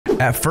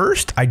At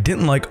first, I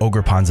didn't like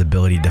Ogerpon's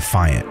ability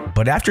Defiant,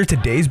 but after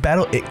today's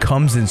battle, it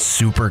comes in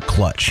super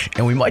clutch,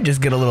 and we might just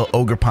get a little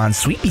Ogerpon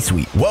sweepy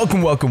sweep.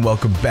 Welcome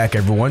back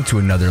everyone to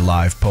another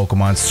live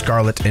Pokemon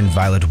Scarlet and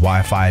Violet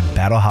Wi-Fi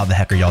battle. How the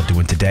heck are y'all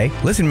doing today?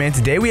 Listen man,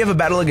 today we have a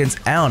battle against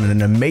Alan in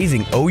an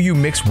amazing OU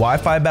mixed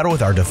Wi-Fi battle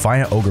with our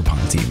Defiant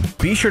Ogerpon team.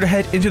 Be sure to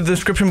head into the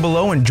description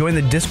below and join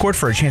the Discord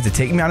for a chance to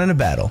take me on in a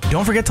battle.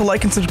 Don't forget to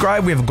like and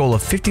subscribe. We have a goal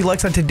of 50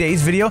 likes on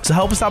today's video, so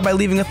help us out by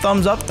leaving a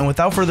thumbs up, and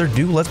without further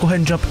ado, let's go ahead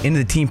and jump into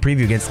the team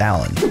preview against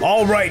Alan.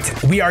 All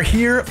right, we are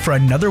here for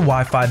another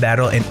Wi-Fi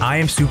battle, and I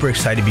am super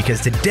excited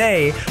because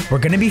today we're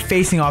going to be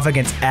facing off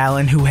against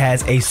Alan, who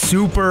has a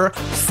super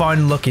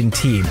fun looking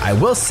team. I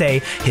will say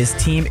his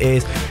team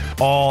is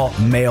all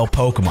male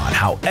Pokemon.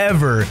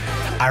 However,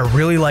 I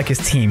really like his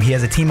team. He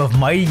has a team of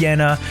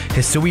Mightyena,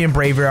 Hisuian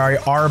Braviary,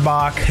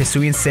 Arbok,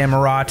 Hisuian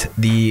Samurott,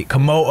 the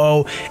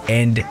Komodo,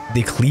 and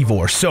the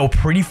Kleavor. So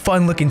pretty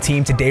fun looking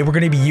team. Today we're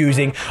going to be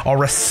using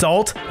our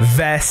Assault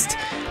Vest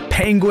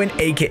Penguin,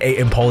 aka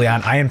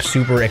Empoleon. I am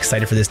super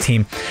excited for this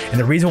team, and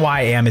the reason why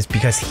I am is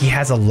because he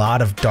has a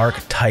lot of dark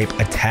type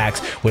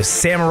attacks. With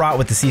Samurott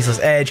with the Ceaseless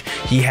Edge,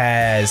 he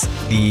has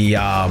the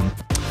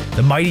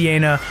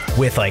Mightyena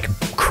with like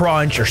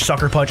Crunch or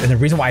Sucker Punch, and the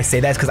reason why I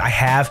say that is because I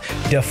have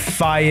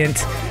Defiant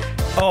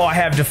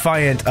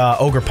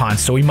Ogerpon,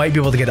 so we might be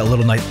able to get a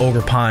little nice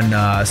Ogerpon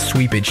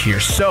sweepage here.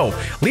 So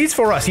leads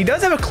for us, he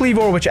does have a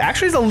Kleavor, which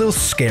actually is a little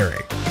scary.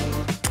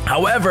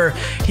 However,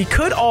 he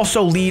could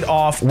also lead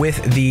off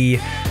with the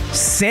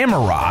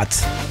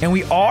Samurott, and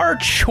we are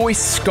choice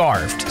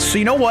scarfed. So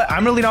you know what?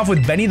 I'm gonna lead off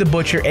with Benny the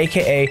Butcher,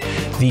 aka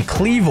the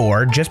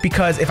Kleavor, just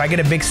because if I get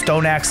a big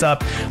Stone Axe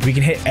up, we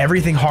can hit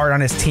everything hard on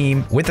his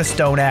team with the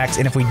Stone Axe,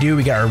 and if we do,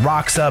 we get our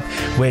Rocks up,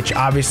 which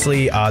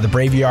obviously the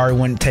Braviary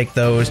wouldn't take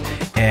those,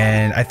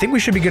 and I think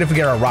we should be good if we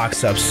get our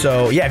Rocks up.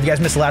 So yeah, if you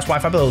guys missed the last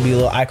Wi-Fi battle, it'll be a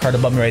little iCard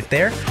above me right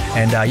there,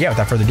 and yeah,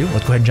 without further ado,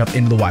 let's go ahead and jump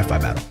into the Wi-Fi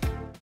battle.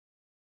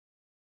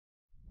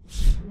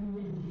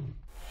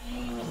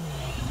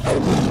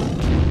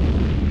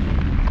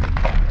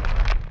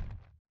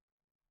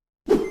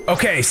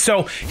 Okay,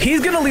 so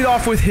he's gonna lead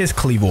off with his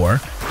Kleavor.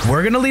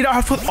 We're gonna lead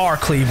off with our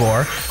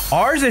Kleavor.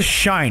 Ours is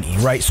shiny,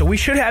 right? So we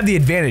should have the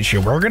advantage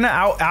here. We're gonna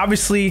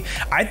obviously,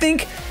 I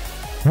think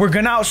we're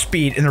gonna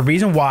outspeed, and the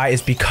reason why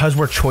is because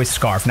we're choice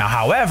scarf. Now,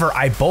 however,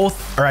 I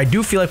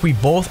do feel like we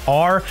both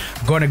are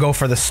gonna go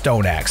for the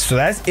Stone Axe. So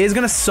that is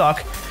gonna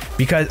suck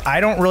because I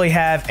don't really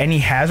have any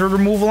hazard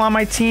removal on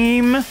my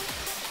team.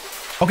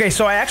 Okay,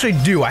 so I actually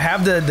do. I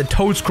have the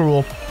Toad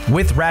Scroll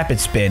with Rapid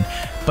Spin,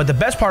 but the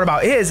best part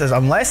about it is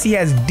unless he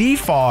has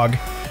Defog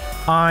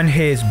on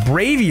his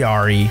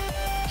Braviary,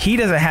 he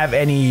doesn't have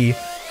any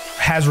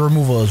hazard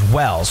removal as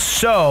well.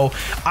 So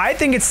I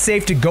think it's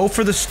safe to go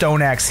for the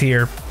Stone Axe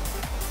here,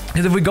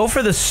 because if we go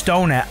for the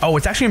Stone Axe, oh,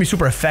 it's actually gonna be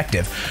super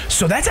effective.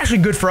 So that's actually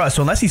good for us.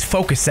 So unless he's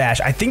Focus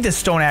Sash, I think this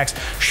Stone Axe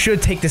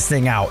should take this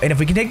thing out. And if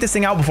we can take this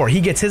thing out before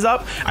he gets his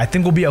up, I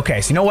think we'll be okay.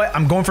 So you know what?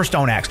 I'm going for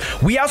Stone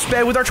Axe. We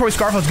outsped with our Choice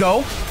Scarf. Let's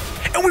go.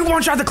 And we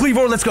one-shot the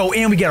Kleavor. Let's go.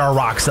 And we get our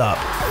Rocks up.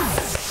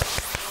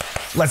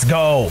 Let's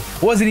go.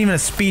 Wasn't even a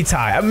speed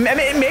tie. I mean,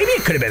 maybe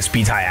it could have been a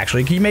speed tie,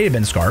 actually. He may have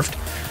been scarfed.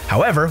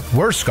 However,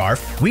 we're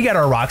scarfed. We got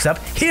our Rocks up.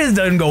 His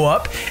doesn't go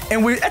up.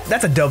 And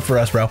that's a dub for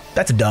us, bro.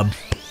 That's a dub.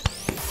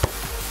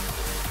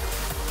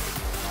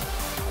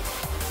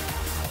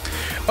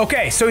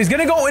 Okay, so he's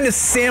gonna go into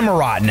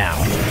Samurott now.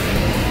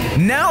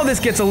 Now this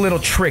gets a little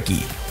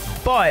tricky,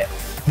 but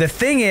the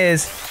thing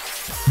is,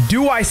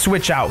 do I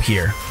switch out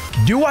here?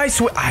 Do I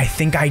switch? I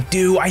think I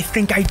do. I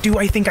think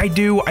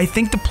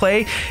the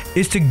play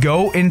is to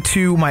go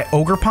into my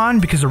Ogerpon,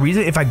 because the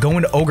reason, if I go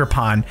into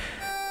Ogerpon,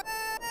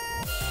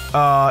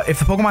 if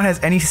the Pokemon has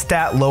any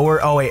stat lower,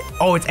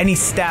 it's any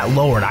stat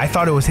lowered. I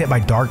thought it was hit by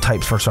dark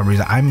types for some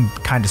reason. I'm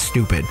kind of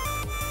stupid.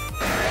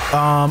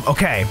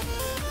 Okay.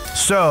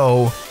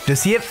 So,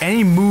 does he have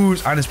any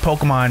moves on his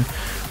Pokemon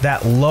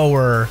that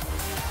lower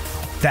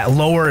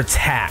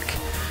attack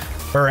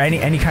or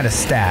any kind of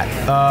stat?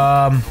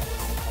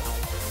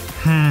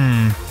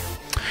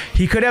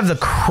 He could have the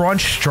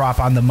Crunch drop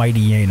on the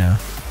Mightyena.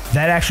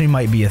 That actually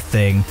might be a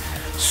thing.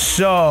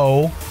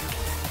 So,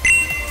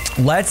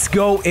 let's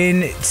go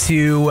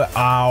into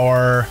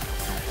our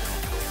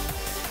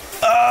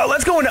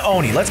let's go into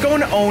Oni. Let's go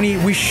into Oni.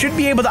 We should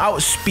be able to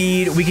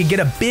outspeed. We could get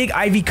a big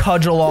Ivy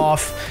Cudgel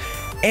off.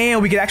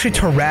 And we could actually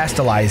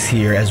Terrastalize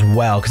here as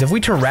well, because if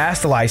we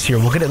Terrastalize here,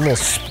 we'll get a little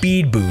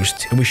speed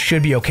boost, and we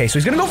should be okay. So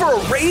he's going to go for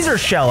a Razor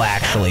Shell,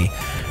 actually.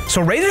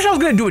 So Razor Shell is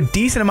going to do a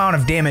decent amount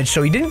of damage,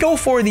 so he did not go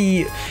for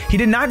the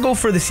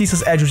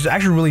Ceaseless Edge, which is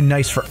actually really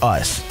nice for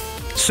us.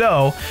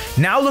 So,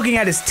 now looking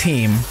at his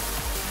team,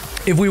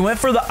 if we went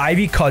for the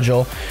Ivy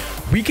Cudgel,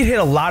 we could hit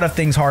a lot of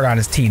things hard on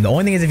his team. The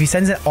only thing is if he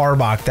sends an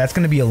Arbok, that's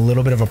going to be a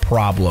little bit of a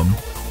problem.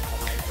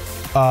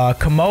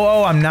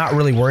 Komodo, I'm not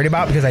really worried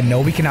about because I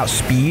know we can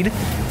outspeed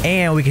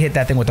and we can hit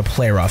that thing with the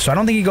Play Rough. So I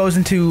don't think he goes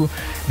into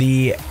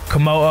the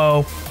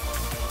Komodo.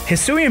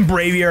 Hisuian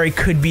Braviary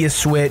could be a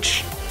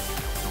switch.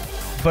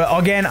 But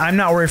again, I'm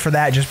not worried for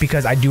that just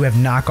because I do have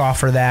knockoff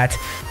for that.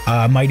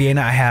 Mighty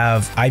Anna, I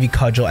have Ivy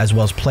Cudgel as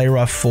well as Play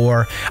Rough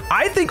for.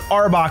 I think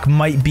Arbok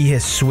might be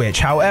his switch.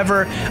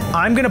 However,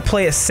 I'm going to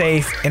play it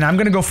safe and I'm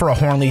going to go for a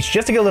Horn Leech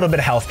just to get a little bit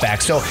of health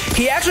back. So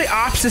he actually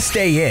opts to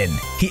stay in.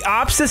 He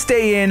opts to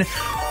stay in.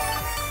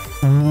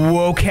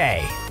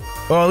 Okay.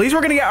 Well, at least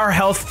we're going to get our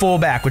health full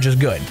back, which is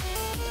good.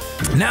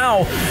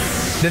 Now,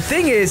 the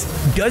thing is,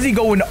 does he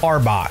go into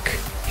Arbok?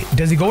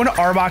 Does he go into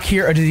Arbok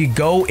here, or does he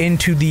go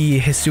into the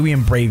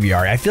Hisuian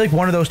Braviary? I feel like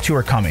one of those two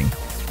are coming.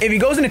 If he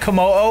goes into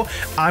Komodo,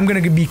 I'm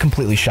going to be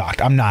completely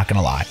shocked. I'm not going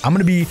to lie. I'm going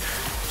to be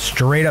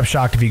straight up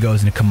shocked if he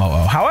goes into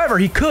Komodo. However,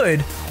 he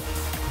could,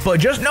 but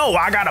just know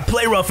I got a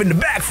Play Rough in the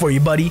back for you,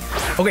 buddy.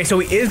 Okay, so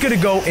he is going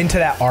to go into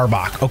that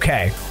Arbok.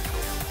 Okay.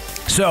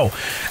 So,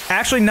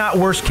 actually not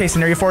worst case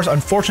scenario for us.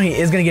 Unfortunately,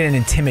 he is going to get an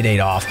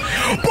Intimidate off.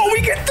 But we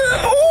get the...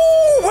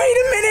 Oh, wait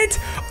a minute.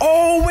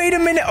 Oh, wait a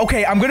minute.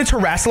 Okay, I'm going to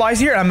Terrasilize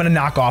here, and I'm going to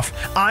knock off.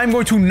 I'm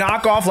going to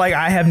knock off like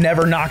I have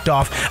never knocked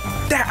off.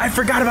 That I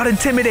forgot about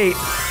Intimidate.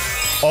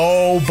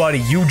 Oh, buddy,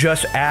 you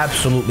just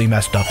absolutely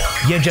messed up.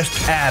 You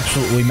just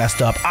absolutely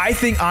messed up. I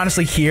think,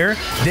 honestly, here,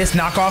 this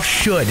knockoff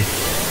should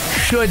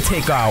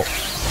take out.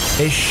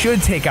 It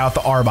should take out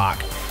the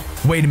Arbok.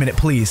 Wait a minute,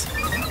 please.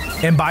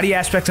 Embody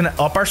Aspect's gonna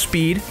up our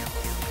speed.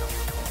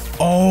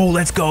 Oh,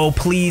 let's go,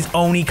 please,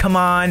 Oni, come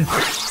on.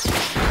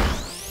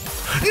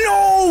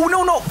 No,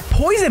 no, no.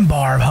 Poison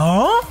Barb,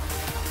 huh?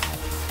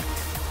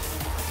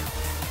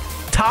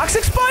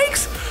 Toxic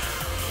Spikes?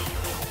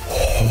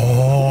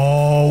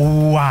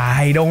 Oh,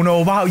 I don't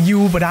know about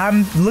you, but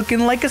I'm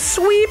looking like a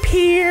sweep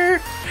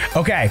here.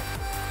 Okay.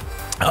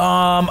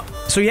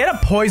 So he had a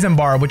Poison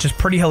Barb, which is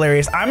pretty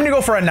hilarious. I'm gonna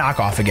go for a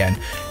knockoff again,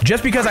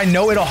 just because I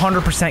know it'll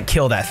 100%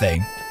 kill that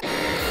thing.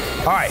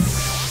 All right,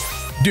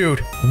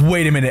 dude,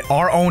 wait a minute.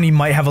 Our Oni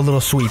might have a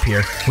little sweep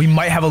here. We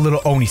might have a little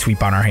Oni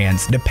sweep on our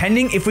hands.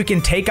 Depending if we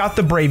can take out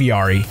the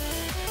Braviary,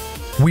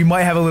 we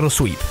might have a little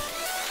sweep.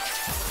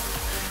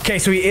 Okay,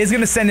 so he is going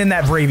to send in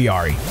that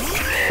Braviary.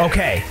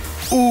 Okay.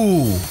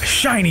 Ooh,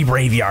 shiny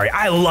Braviary.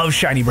 I love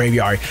shiny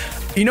Braviary.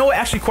 You know what?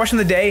 Actually, question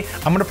of the day,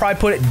 I'm going to probably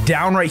put it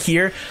down right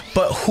here.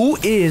 But who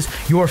is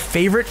your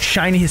favorite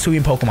shiny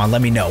Hisuian Pokemon?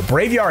 Let me know.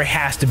 Braviary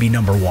has to be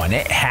 #1.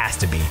 It has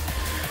to be.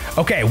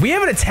 Okay, we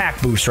have an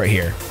attack boost right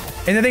here.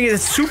 And the thing is,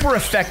 it's super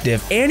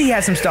effective, and he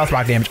has some stealth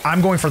rock damage.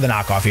 I'm going for the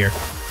knockoff here.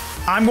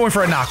 I'm going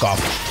for a knockoff.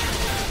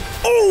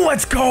 Oh,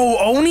 let's go,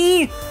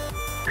 Oni!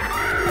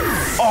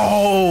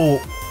 Oh,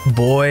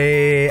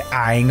 boy,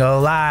 I ain't gonna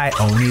lie.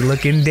 Oni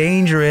looking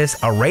dangerous.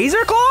 A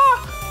Razor Claw?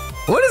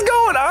 What is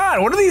going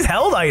on? What are these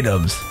held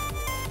items?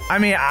 I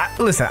mean,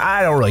 listen,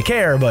 I don't really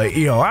care, but,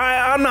 you know,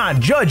 I'm not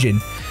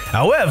judging.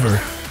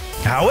 However...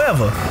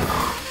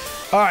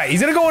 All right,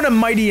 he's gonna go into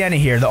Mighty Anna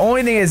here. The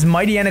only thing is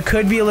Mighty Anna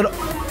could be a little...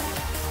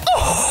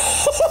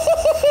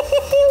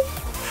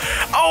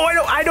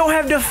 Oh, I don't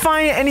have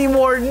Defiant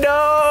anymore. No!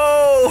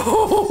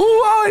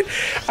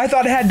 I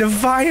thought it had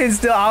Defiant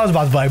still. I was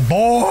about to be like,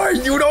 boy,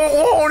 you don't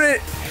want it.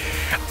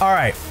 All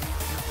right.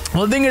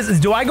 Well, the thing is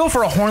do I go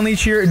for a Horn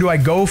Leech here, or do I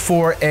go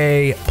for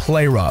a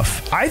Play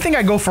Rough? I think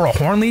I go for a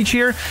Horn Leech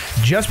here,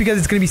 just because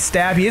it's gonna be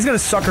stab. He is gonna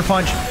Sucker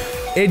Punch.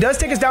 It does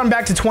take us down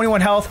back to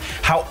 21 health.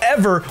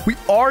 However, we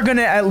are going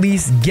to at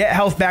least get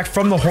health back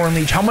from the Horn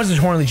Leech. How much is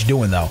Horn Leech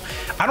doing, though?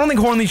 I don't think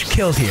Horn Leech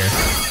kills here.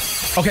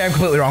 Okay, I'm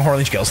completely wrong. Horn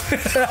Leech kills.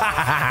 And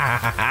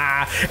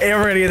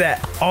we're going to get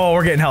that. Oh,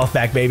 we're getting health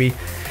back, baby.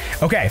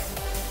 Okay.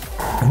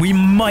 We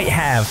might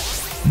have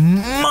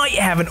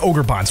an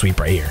Ogerpon sweep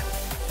right here.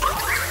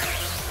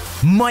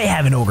 Might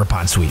have an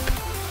Ogerpon sweep.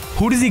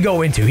 Who does he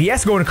go into? He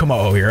has to go into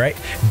Komodo here, right?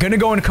 Gonna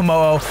go into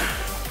Komodo.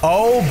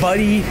 Oh,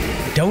 buddy,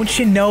 don't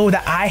you know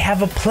that I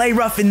have a Play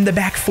Rough in the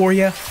back for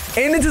you?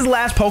 And it's his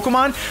last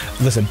Pokemon.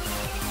 Listen,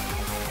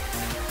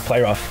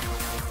 Play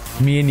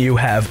Rough, me and you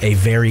have a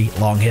very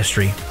long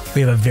history.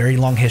 We have a very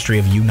long history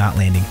of you not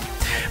landing.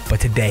 But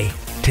today,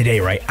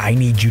 right, I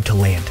need you to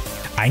land.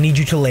 I need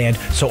you to land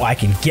so I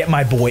can get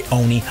my boy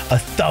Oni a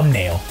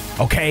thumbnail,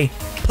 okay?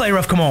 Play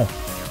Rough, come on.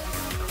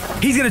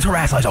 He's going to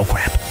Terrasilize. Oh,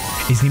 crap.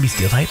 Is he going to be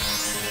Steel type?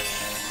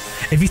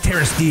 If he's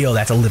Terra Steel,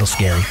 that's a little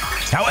scary.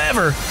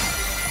 However...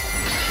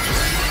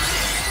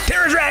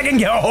 Terra Dragon,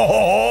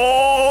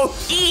 oh,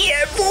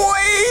 yeah,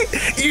 boy!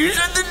 You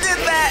shouldn't have did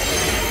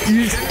that.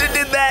 You shouldn't have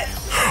did that.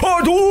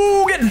 Oh,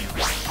 Dugan!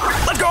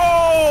 Let's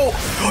go!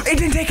 It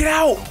didn't take it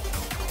out.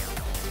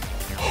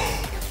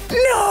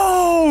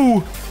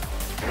 No!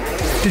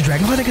 Did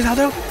Dragon Claw take us out,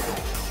 though?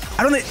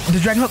 I don't think...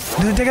 Did Dragon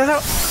Claw... Did it take us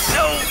out?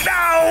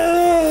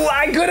 No!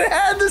 I could have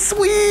had the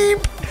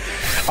sweep!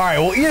 All right,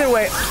 well, either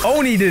way,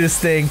 Oni did his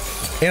thing.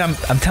 And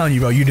I'm telling you,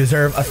 bro, you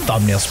deserve a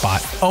thumbnail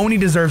spot. Oni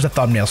deserves a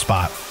thumbnail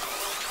spot.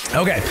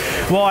 Okay,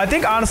 well, I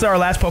think honestly our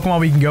last Pokemon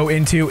we can go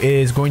into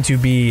is going to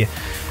be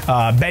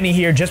Benny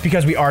here, just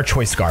because we are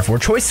Choice Scarf. We're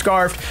Choice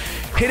Scarfed,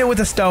 hit it with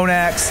a Stone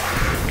Axe,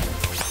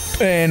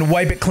 and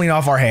wipe it clean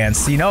off our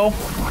hands. You know,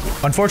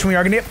 unfortunately, we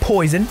are going to get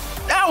poisoned.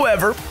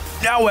 However,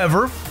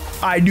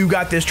 I do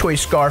got this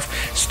Choice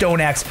Scarf Stone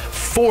Axe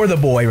for the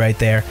boy right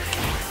there.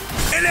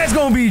 And that's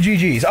going to be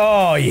GG's.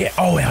 Oh, yeah.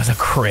 Oh, that was a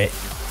crit.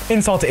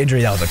 Insult to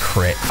injury, that was a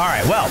crit. All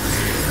right, well,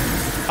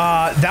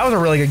 that was a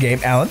really good game,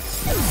 Alan.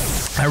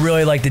 I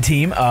really like the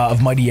team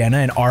of Mighty Yenna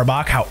and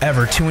Arbok.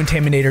 However, 2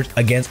 Intimidators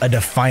against a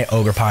Defiant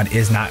Ogerpon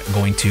is not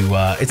going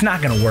to, it's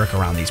not going to work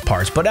around these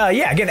parts. But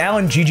yeah, again,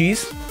 Alan,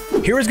 GG's.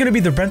 Here is going to be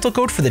the rental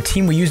code for the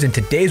team we used in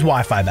today's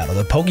Wi-Fi battle.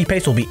 The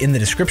PokePaste will be in the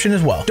description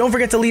as well. Don't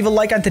forget to leave a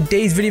like on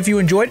today's video if you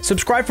enjoyed.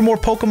 Subscribe for more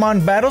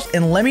Pokemon battles,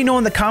 and let me know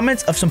in the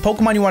comments of some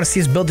Pokemon you want to see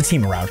us build a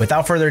team around.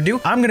 Without further ado,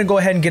 I'm going to go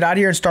ahead and get out of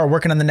here and start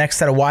working on the next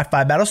set of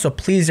Wi-Fi battles. So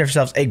please have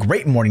yourselves a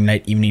great morning,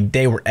 night, evening,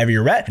 day, wherever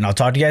you're at, and I'll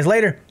talk to you guys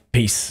later.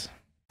 Peace.